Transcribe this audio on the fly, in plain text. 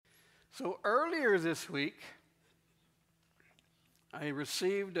So earlier this week, I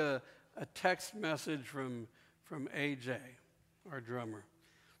received a text message from AJ, our drummer.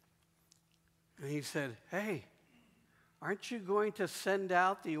 And he said, "Hey, aren't you going to send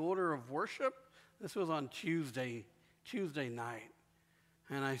out the order of worship?" This was on Tuesday night.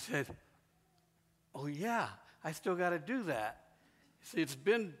 And I said, "Oh yeah, I still got to do that." See, it's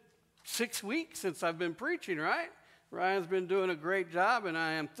been 6 weeks since I've been preaching, right? Ryan's been doing a great job, and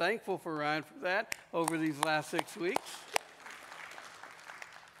I am thankful for Ryan for that over these last 6 weeks.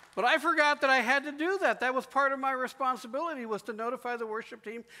 But I forgot that I had to do that. That was part of my responsibility, was to notify the worship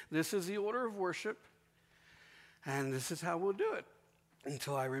team, this is the order of worship, and this is how we'll do it.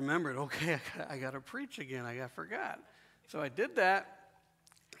 Until I remembered, okay, I got to preach again. I forgot. So I did that,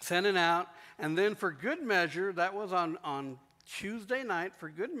 sent it out, and then for good measure, that was on Tuesday night, for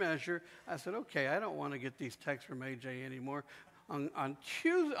good measure, I said, okay, I don't want to get these texts from AJ anymore.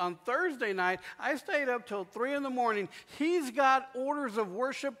 On Thursday night, I stayed up till 3 in the morning. He's got orders of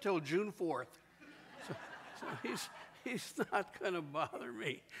worship till June 4th. So he's not going to bother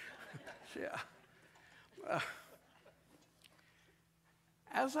me. Yeah.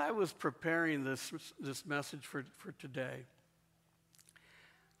 As I was preparing this message for today,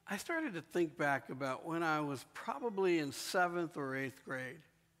 I started to think back about when I was probably in 7th or 8th grade.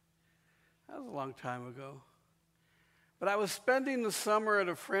 That was a long time ago. But I was spending the summer at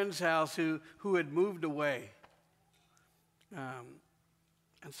a friend's house who had moved away. And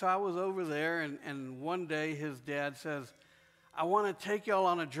so I was over there, and one day his dad says, "I want to take y'all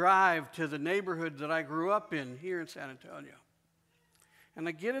on a drive to the neighborhood that I grew up in here in San Antonio." And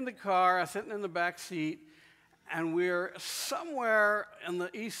I get in the car, I'm sitting in the back seat, and we're somewhere on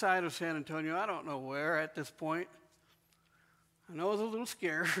the east side of San Antonio. I don't know where at this point. I know I was a little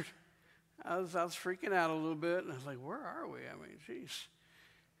scared. I was freaking out a little bit, and I was like, where are we? I mean, geez.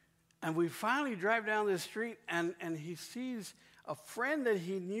 And we finally drive down this street, and he sees a friend that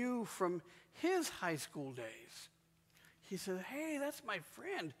he knew from his high school days. He said, "Hey, that's my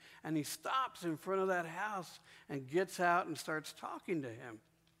friend." And he stops in front of that house and gets out and starts talking to him.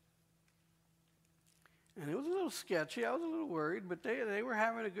 And it was a little sketchy. I was a little worried, but they were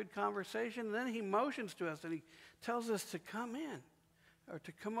having a good conversation. And then he motions to us, and he tells us to come in, or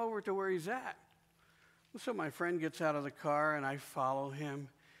to come over to where he's at. So my friend gets out of the car, and I follow him,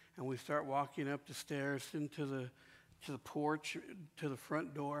 and we start walking up the stairs into the porch, to the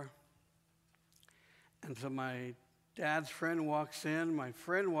front door. And so my dad's friend walks in, my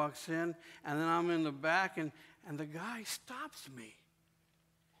friend walks in, and then I'm in the back, and the guy stops me.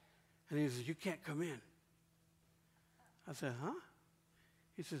 And he says, "You can't come in." I said, "Huh?"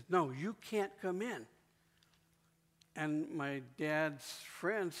 He says, "No, you can't come in." And my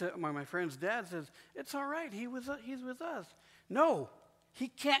friend's dad says, "It's all right, he's with us." "No, he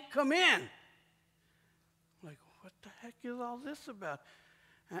can't come in." I'm like, what the heck is all this about?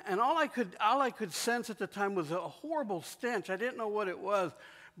 And all I could sense at the time was a horrible stench. I didn't know what it was,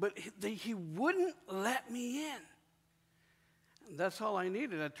 but he wouldn't let me in. And that's all I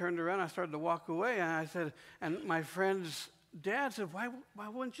needed. I turned around, I started to walk away, and I said, and my friend's dad said, why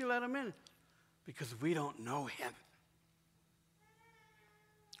wouldn't you let him in?" "Because we don't know him.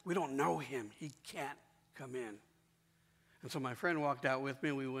 We don't know him. He can't come in." And so my friend walked out with me,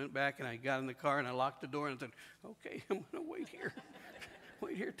 and we went back, and I got in the car, and I locked the door, and I said, "Okay, I'm going to wait here.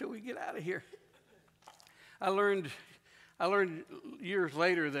 Wait here till we get out of here." I learned years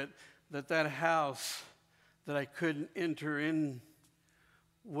later that house that I couldn't enter in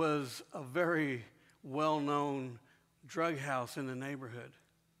was a very well-known drug house in the neighborhood.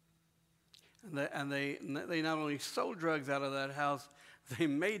 And they not only sold drugs out of that house, they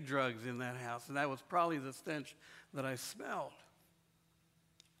made drugs in that house, and that was probably the stench that I smelled.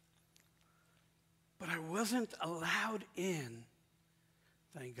 But I wasn't allowed in,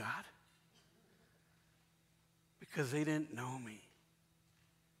 thank God, because they didn't know me.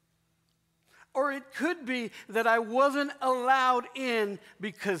 Or it could be that I wasn't allowed in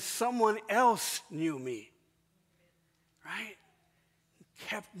because someone else knew me, right?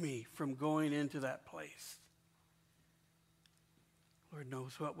 Kept me from going into that place. Lord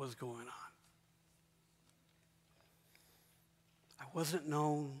knows what was going on. I wasn't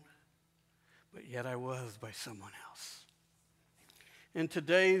known, but yet I was by someone else. In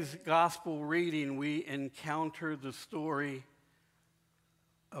today's gospel reading, we encounter the story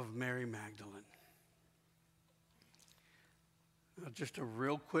of Mary Magdalene. Now, just a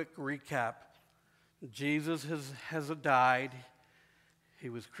real quick recap. Jesus has died. He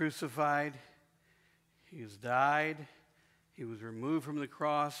was crucified. He has died. He was removed from the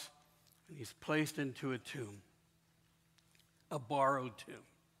cross, and he's placed into a tomb, a borrowed tomb.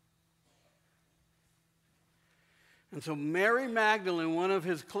 And so Mary Magdalene, one of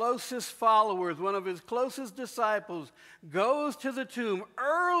his closest followers, one of his closest disciples, goes to the tomb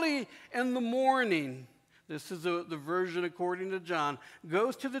early in the morning. This is the version according to John.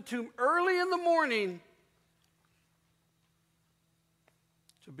 Goes to the tomb early in the morning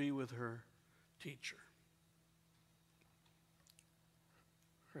to be with her teacher,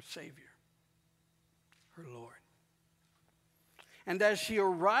 her Savior, her Lord. And as she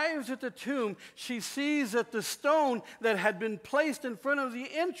arrives at the tomb, she sees that the stone that had been placed in front of the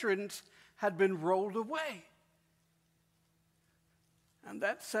entrance had been rolled away. And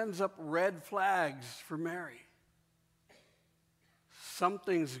that sends up red flags for Mary.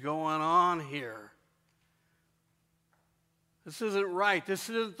 Something's going on here. This isn't right. This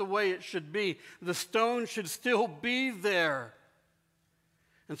isn't the way it should be. The stone should still be there.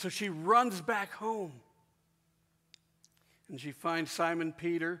 And so she runs back home. And she finds Simon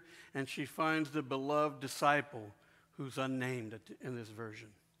Peter, and she finds the beloved disciple who's unnamed in this version.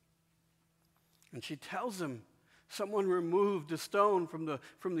 And she tells him, someone removed the stone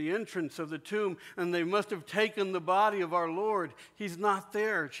from the entrance of the tomb, and they must have taken the body of our Lord. He's not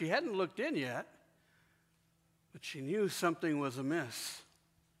there. She hadn't looked in yet, but she knew something was amiss.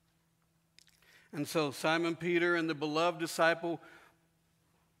 And so Simon Peter and the beloved disciple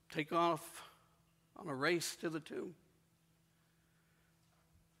take off on a race to the tomb.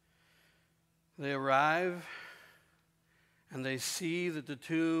 They arrive, and they see that the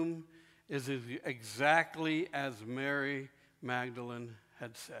tomb is exactly as Mary Magdalene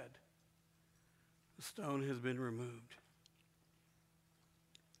had said. The stone has been removed.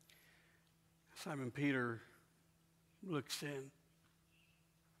 Simon Peter looks in,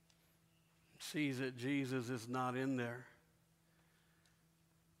 sees that Jesus is not in there.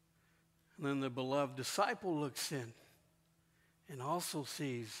 And then the beloved disciple looks in and also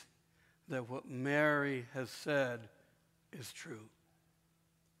sees that what Mary has said is true.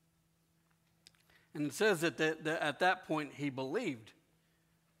 And it says that at that point he believed.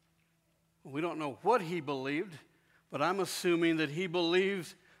 We don't know what he believed, but I'm assuming that he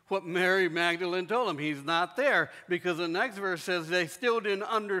believes what Mary Magdalene told him. He's not there, because the next verse says they still didn't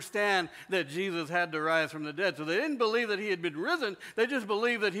understand that Jesus had to rise from the dead. So they didn't believe that he had been risen. They just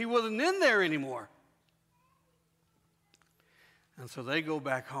believed that he wasn't in there anymore. And so they go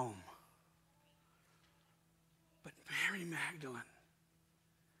back home. But Mary Magdalene,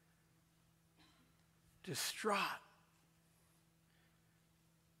 distraught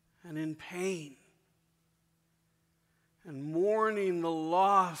and in pain and mourning the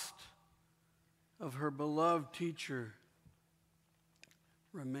loss of her beloved teacher,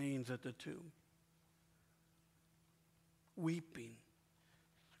 remains at the tomb, weeping,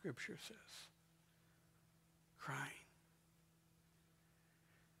 Scripture says, crying.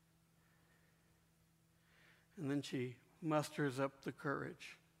 And then she musters up the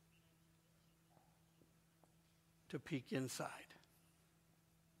courage to peek inside.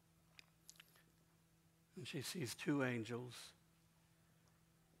 And she sees two angels.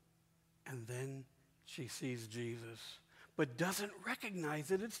 And then she sees Jesus, but doesn't recognize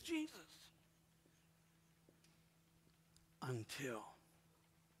that it's Jesus until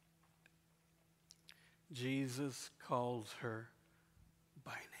Jesus calls her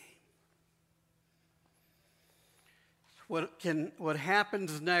by name. What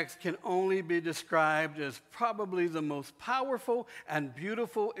happens next can only be described as probably the most powerful and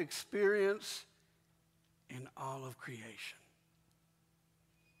beautiful experience in all of creation.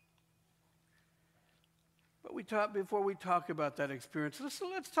 But before we talk about that experience,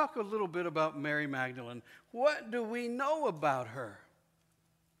 let's talk a little bit about Mary Magdalene. What do we know about her?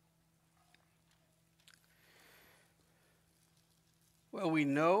 Well, we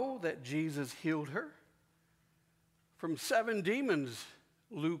know that Jesus healed her from 7 demons.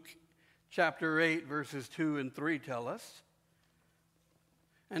 Luke chapter 8, verses 2 and 3 tell us.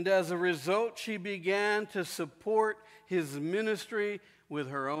 And as a result, she began to support his ministry with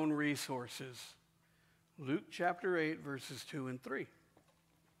her own resources. Luke chapter 8, verses 2 and 3.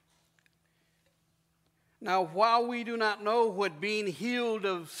 Now, while we do not know what being healed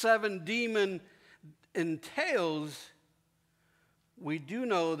of 7 demons entails, we do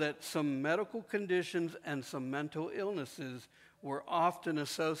know that some medical conditions and some mental illnesses were often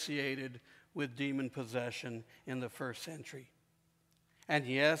associated with demon possession in the first century. And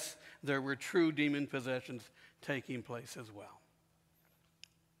yes, there were true demon possessions taking place as well.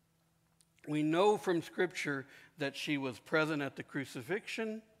 We know from Scripture that she was present at the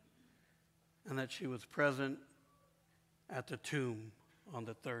crucifixion and that she was present at the tomb on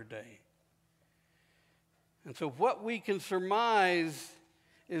the 3rd day. And so what we can surmise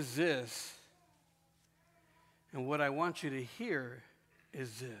is this, And what I want you to hear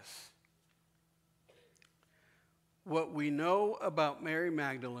is this. What we know about Mary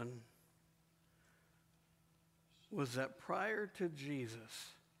Magdalene was that prior to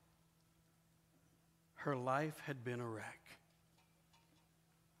Jesus, her life had been a wreck.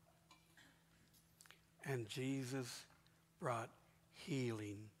 And Jesus brought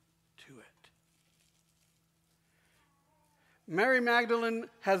healing to it. Mary Magdalene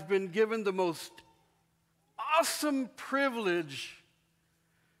has been given the most awesome privilege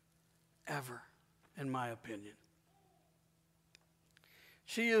ever, in my opinion.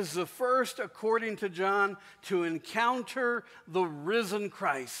 She is the first, according to John, to encounter the risen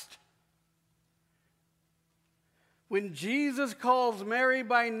Christ. When Jesus calls Mary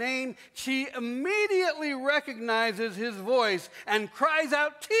by name, she immediately recognizes his voice and cries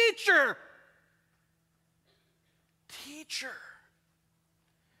out, "Teacher! Teacher!"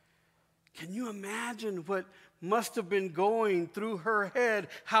 Can you imagine what must have been going through her head,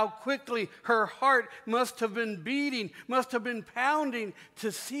 how quickly her heart must have been beating, must have been pounding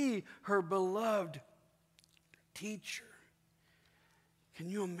to see her beloved teacher? Can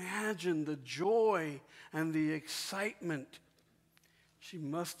you imagine the joy and the excitement she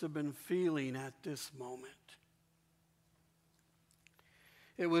must have been feeling at this moment?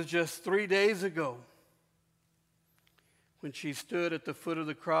 It was just 3 days ago when she stood at the foot of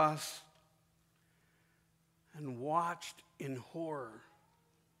the cross and watched in horror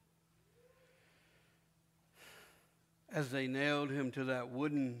as they nailed him to that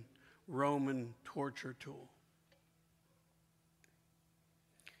wooden Roman torture tool.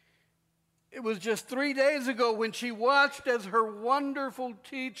 It was just 3 days ago when she watched as her wonderful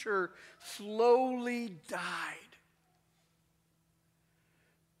teacher slowly died.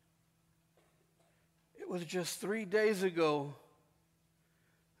 It was just 3 days ago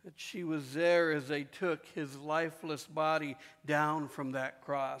that she was there as they took his lifeless body down from that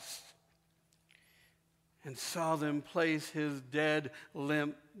cross and saw them place his dead,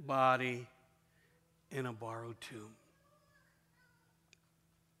 limp body in a borrowed tomb.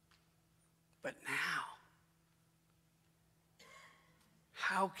 But now,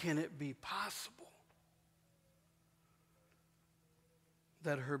 how can it be possible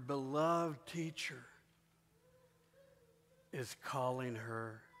that her beloved teacher is calling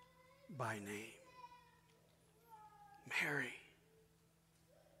her by name? Mary.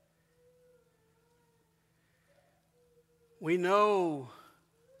 We know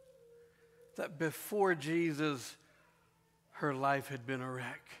that before Jesus, her life had been a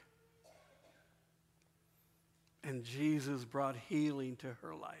wreck. And Jesus brought healing to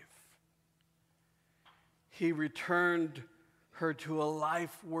her life. He returned her to a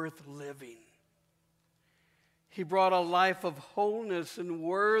life worth living. He brought a life of wholeness and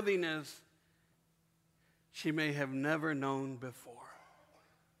worthiness she may have never known before.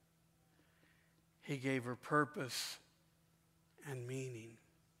 He gave her purpose and meaning.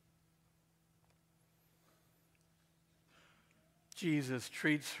 Jesus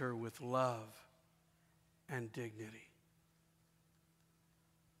treats her with love and dignity.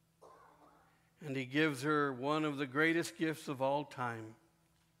 And he gives her one of the greatest gifts of all time: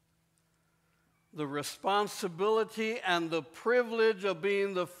 the responsibility and the privilege of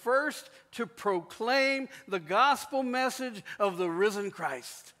being the first to proclaim the gospel message of the risen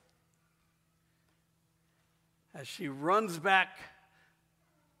Christ. As she runs back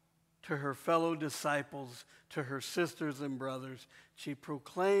to her fellow disciples, to her sisters and brothers, she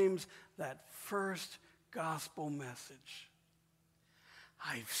proclaims that first gospel message: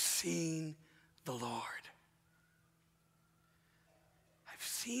 I've seen the Lord. I've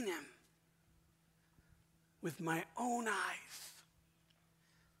seen him with my own eyes.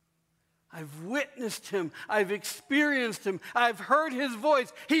 I've witnessed him. I've experienced him. I've heard his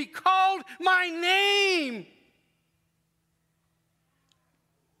voice. He called my name.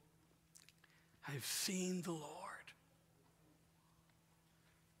 I've seen the Lord.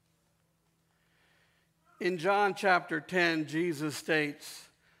 In John chapter 10, Jesus states,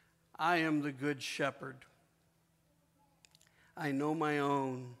 I am the good shepherd. I know my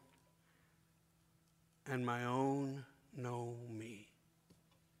own, and my own know me.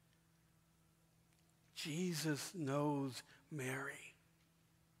 Jesus knows Mary,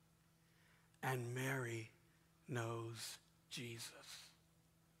 and Mary knows Jesus.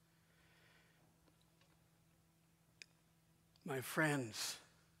 My friends,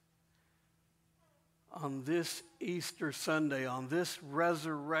 on this Easter Sunday, on this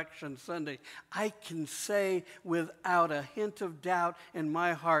Resurrection Sunday, I can say without a hint of doubt in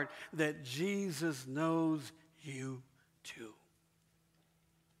my heart that Jesus knows you too.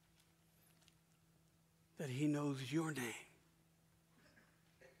 that he knows your name.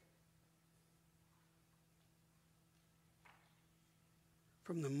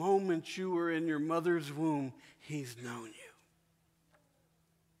 From the moment you were in your mother's womb, he's known you.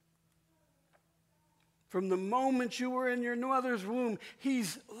 From the moment you were in your mother's womb,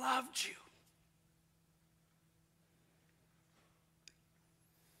 he's loved you.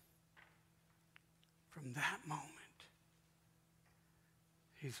 From that moment,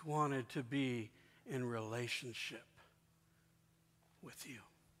 he's wanted to be in relationship with you.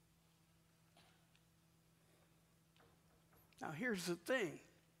 Now, here's the thing.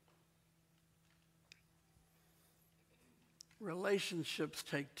 Relationships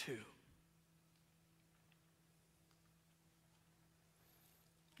take two.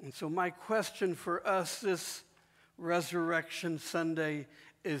 And so my question for us this Resurrection Sunday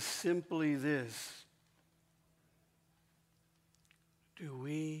is simply this. Do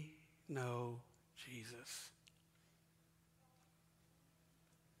we know Jesus?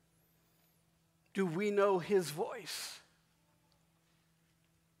 Do we know his voice?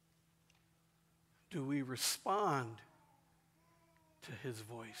 Do we respond to his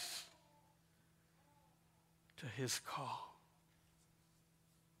voice, to his call?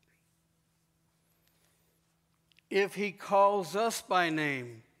 If he calls us by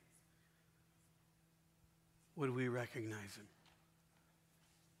name, would we recognize him?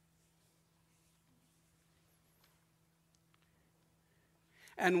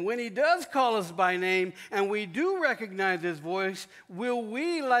 And when he does call us by name, and we do recognize his voice, will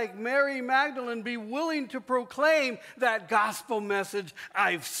we, like Mary Magdalene, be willing to proclaim that gospel message,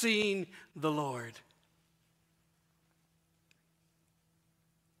 I've seen the Lord?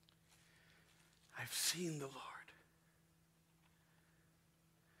 I've seen the Lord.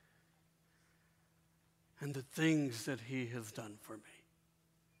 And the things that he has done for me.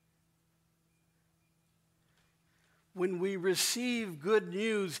 When we receive good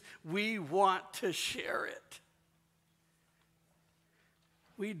news, we want to share it.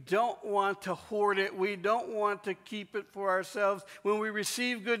 We don't want to hoard it. We don't want to keep it for ourselves. When we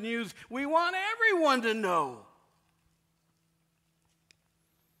receive good news, we want everyone to know.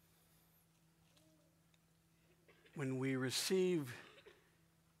 When we receive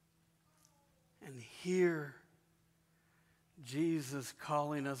and hear Jesus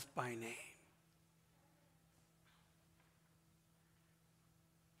calling us by name,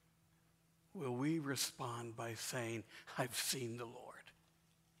 will we respond by saying, I've seen the Lord,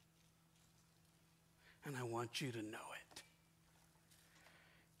 and I want you to know it?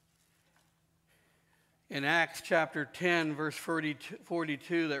 In Acts chapter 10, verse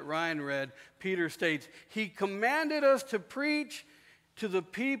 42 that Ryan read, Peter states, he commanded us to preach to the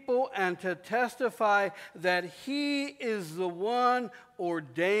people and to testify that he is the one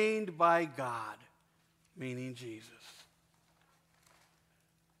ordained by God, meaning Jesus.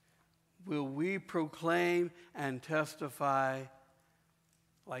 Will we proclaim and testify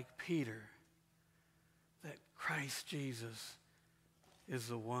like Peter that Christ Jesus is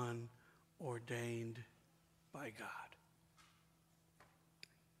the one ordained by God?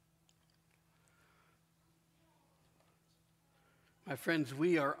 My friends,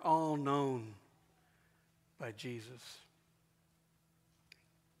 we are all known by Jesus.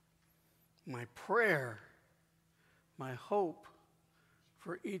 My prayer, my hope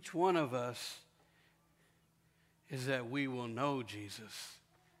for each one of us is that we will know Jesus.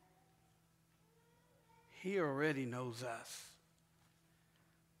 He already knows us.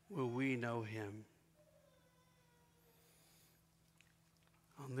 Will we know him?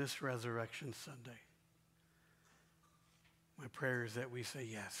 On this Resurrection Sunday, my prayer is that we say,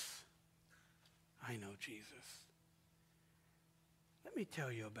 yes, I know Jesus. Let me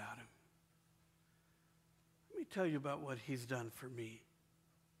tell you about him. Let me tell you about what he's done for me.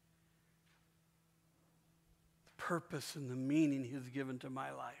 The purpose and the meaning he's given to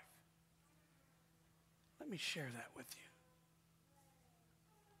my life. Let me share that with you.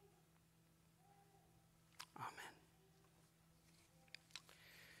 Amen.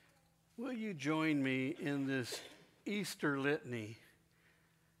 Will you join me in this Easter litany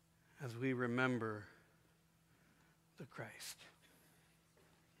as we remember the Christ?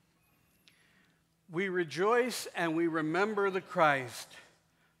 We rejoice and we remember the Christ,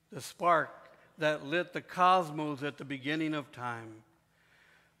 the spark that lit the cosmos at the beginning of time.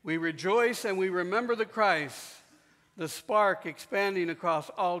 We rejoice and we remember the Christ, the spark expanding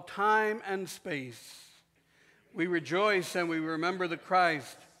across all time and space. We rejoice and we remember the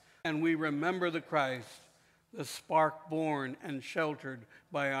Christ, and we remember the Christ, the spark born and sheltered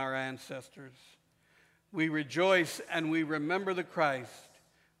by our ancestors. We rejoice and we remember the Christ,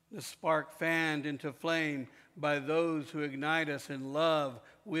 the spark fanned into flame by those who ignite us in love,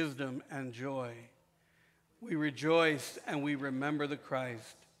 wisdom, and joy. We rejoice and we remember the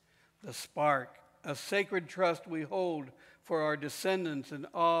Christ, the spark, a sacred trust we hold for our descendants and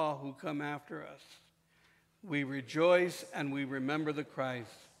all who come after us. We rejoice and we remember the Christ,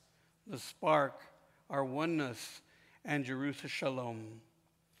 the spark, our oneness, and Jerusalem Shalom.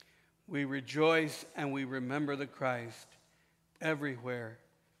 We rejoice and we remember the Christ everywhere,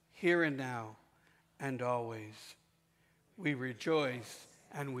 here and now, and always. We rejoice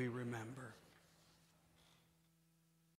and we remember.